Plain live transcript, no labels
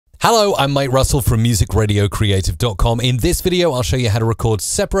Hello, I'm Mike Russell from musicradiocreative.com. In this video, I'll show you how to record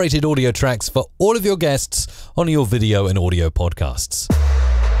separated audio tracks for all of your guests on your video and audio podcasts.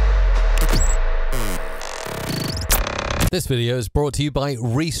 This video is brought to you by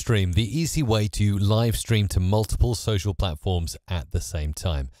Restream, the easy way to live stream to multiple social platforms at the same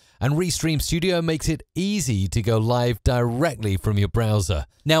time. And Restream Studio makes it easy to go live directly from your browser.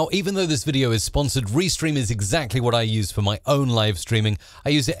 Now, even though this video is sponsored, Restream is exactly what I use for my own live streaming. I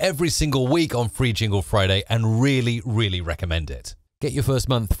use it every single week on Free Jingle Friday and really recommend it. Get your first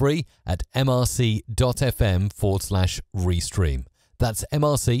month free at mrc.fm/Restream. That's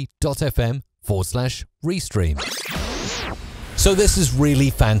mrc.fm/Restream. So this is really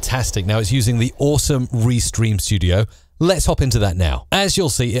fantastic. Now it's using the awesome Restream Studio. Let's hop into that now. As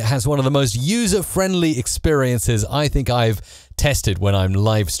you'll see, it has one of the most user-friendly experiences I think I've tested when I'm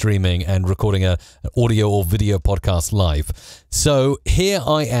live streaming and recording an audio or video podcast live. So here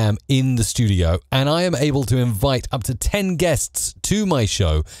I am in the studio and I am able to invite up to 10 guests to my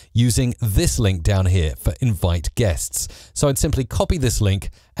show using this link down here for invite guests. So I'd simply copy this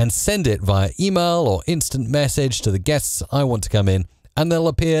link and send it via email or instant message to the guests I want to come in, and they'll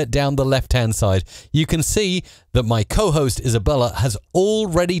appear down the left-hand side. You can see that my co-host Isabella has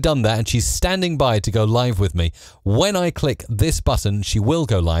already done that and she's standing by to go live with me. When I click this button, she will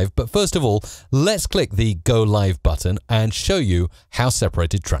go live. But first of all, let's click the Go Live button and show you how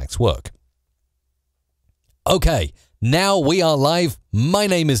separated tracks work. Okay, now we are live. My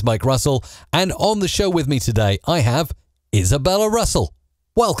name is Mike Russell, and on the show with me today, I have Isabella Russell.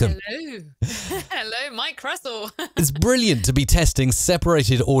 Welcome. Hello. Hello, Mike Russell. It's brilliant to be testing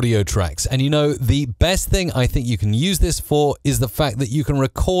separated audio tracks. And you know, the best thing I think you can use this for is the fact that you can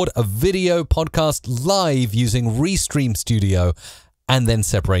record a video podcast live using Restream Studio and then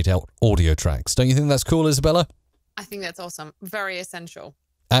separate out audio tracks. Don't you think that's cool, Isabella? I think that's awesome. Very essential.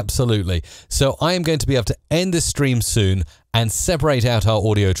 Absolutely. So I am going to be able to end this stream soon and separate out our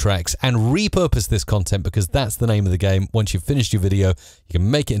audio tracks and repurpose this content, because that's the name of the game. Once you've finished your video, you can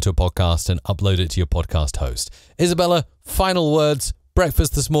make it into a podcast and upload it to your podcast host. Isabella, final words.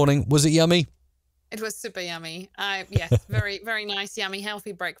 Breakfast this morning, was it yummy? It was super yummy. Yes, very nice, yummy,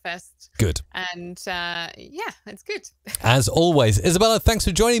 healthy breakfast. Good. And yeah, it's good. As always, Isabella, thanks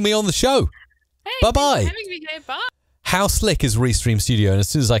for joining me on the show. Hey, bye-bye. thanks for having me here. Bye. How slick is Restream Studio? And as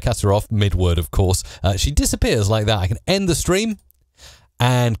soon as I cut her off, mid-word of course, she disappears like that. I can end the stream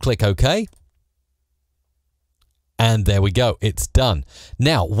and click OK. And there we go. It's done.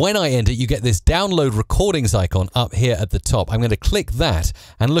 Now, when I end it, you get this download recordings icon up here at the top. I'm going to click that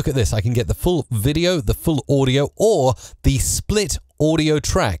and look at this. I can get the full video, the full audio, or the split audio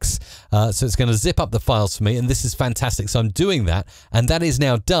tracks. So it's going to zip up the files for me, and this is fantastic. So I'm doing that, and that is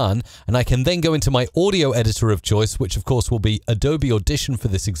now done. And I can then go into my audio editor of choice, which of course will be Adobe Audition for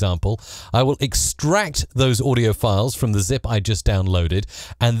this example. I will extract those audio files from the zip I just downloaded,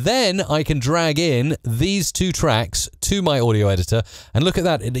 and then I can drag in these two tracks to my audio editor. And look at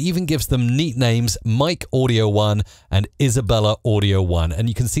that, it even gives them neat names: Mike Audio 1 and Isabella Audio 1. And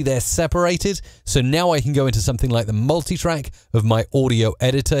you can see they're separated. So now I can go into something like the multi-track of my audio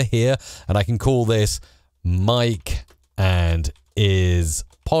editor here, and I can call this Mike and Is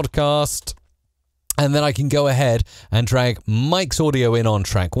Podcast, and then I can go ahead and drag Mike's audio in on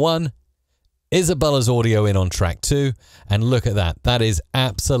track 1, Isabella's audio in on track 2, and look at that. That is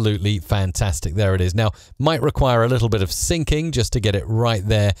absolutely fantastic. There it is. Now, might require a little bit of syncing just to get it right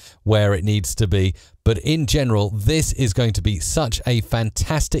there where it needs to be. But in general, this is going to be such a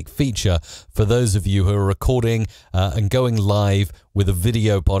fantastic feature for those of you who are recording and going live with a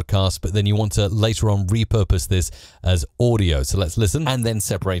video podcast, but then you want to later on repurpose this as audio. So let's listen and then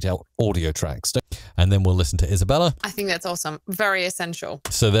separate out audio tracks. And then we'll listen to Isabella. I think that's awesome. Very essential.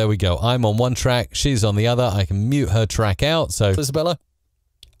 So there we go. I'm on one track. She's on the other. I can mute her track out. So Isabella.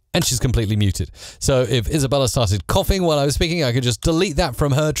 And she's completely muted. So if Isabella started coughing while I was speaking, I could just delete that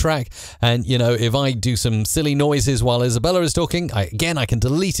from her track. And, you know, if I do some silly noises while Isabella is talking, I can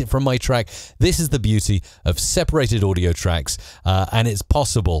delete it from my track. This is the beauty of separated audio tracks, and it's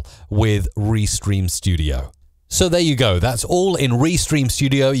possible with Restream Studio. So there you go. That's all in Restream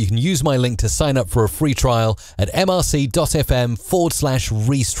Studio. You can use my link to sign up for a free trial at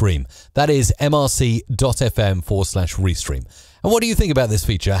mrc.fm/Restream. That is mrc.fm/Restream. And what do you think about this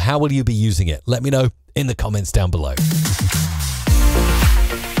feature? How will you be using it? Let me know in the comments down below.